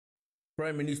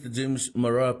Prime Minister James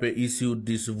Marape issued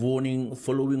this warning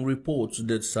following reports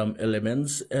that some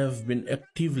elements have been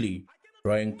actively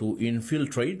trying to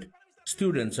infiltrate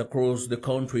students across the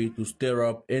country to stir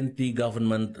up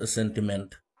anti-government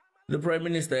sentiment. The Prime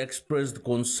Minister expressed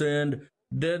concern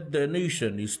that the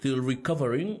nation is still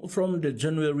recovering from the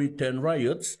January 10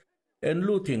 riots and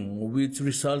looting, which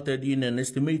resulted in an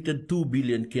estimated 2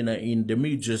 billion kina in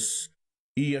damages.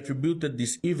 He attributed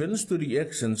these events to the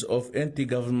actions of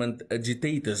anti-government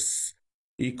agitators.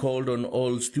 He called on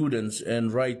all students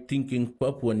and right-thinking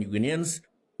Papua New Guineans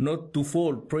not to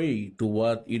fall prey to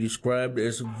what he described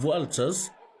as vultures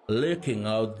lurking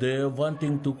out there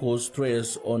wanting to cause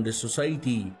stress on the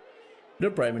society.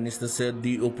 The Prime Minister said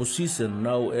the opposition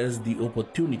now has the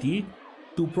opportunity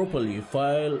to properly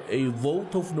file a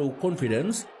vote of no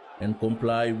confidence and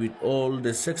comply with all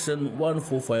the Section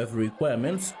 145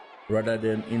 requirements rather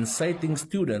than inciting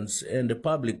students and the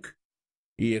public.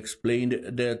 He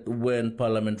explained that when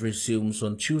Parliament resumes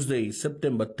on Tuesday,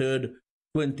 September 3rd,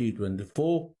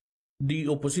 2024, the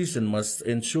opposition must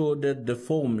ensure that the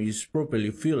form is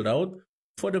properly filled out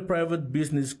for the Private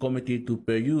Business Committee to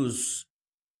peruse.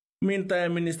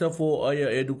 Meantime, Minister for Higher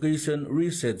Education,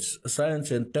 Research,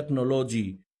 Science and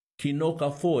Technology,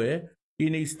 Kinoka Foe,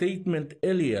 in a statement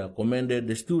earlier commended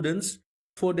the students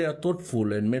for their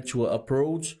thoughtful and mature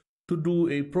approach to do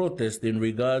a protest in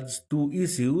regards to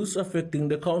issues affecting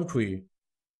the country.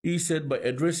 He said by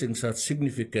addressing such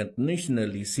significant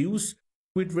national issues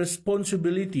with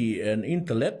responsibility and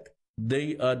intellect,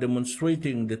 they are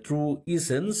demonstrating the true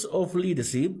essence of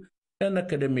leadership and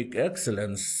academic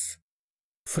excellence.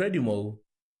 Freddie Mo,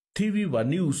 TV1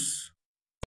 News.